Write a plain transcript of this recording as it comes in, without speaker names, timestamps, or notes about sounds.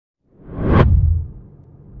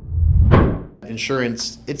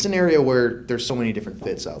insurance, it's an area where there's so many different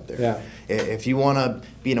fits out there. Yeah. If you want to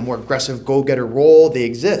be in a more aggressive go-getter role, they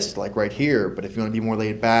exist, like right here. But if you want to be more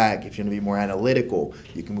laid back, if you want to be more analytical,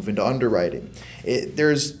 you can move into underwriting.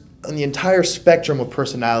 There's, on the entire spectrum of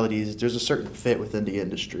personalities, there's a certain fit within the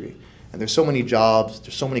industry. And there's so many jobs,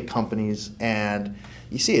 there's so many companies, and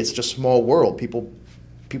you see it's just a small world. People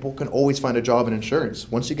can always find a job in insurance.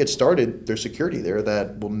 Once you get started, there's security there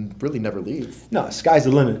that will really never leave. No, sky's the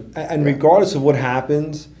limit. And regardless of what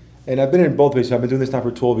happens, and I've been in both places. I've been doing this now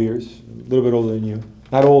for 12 years, a little bit older than you.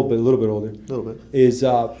 Not old, but a little bit older. A little bit. Is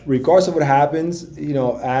regardless of what happens, you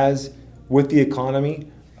know, as with the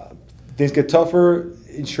economy, things get tougher.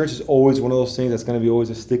 Insurance is always one of those things that's going to be always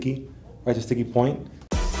a sticky point.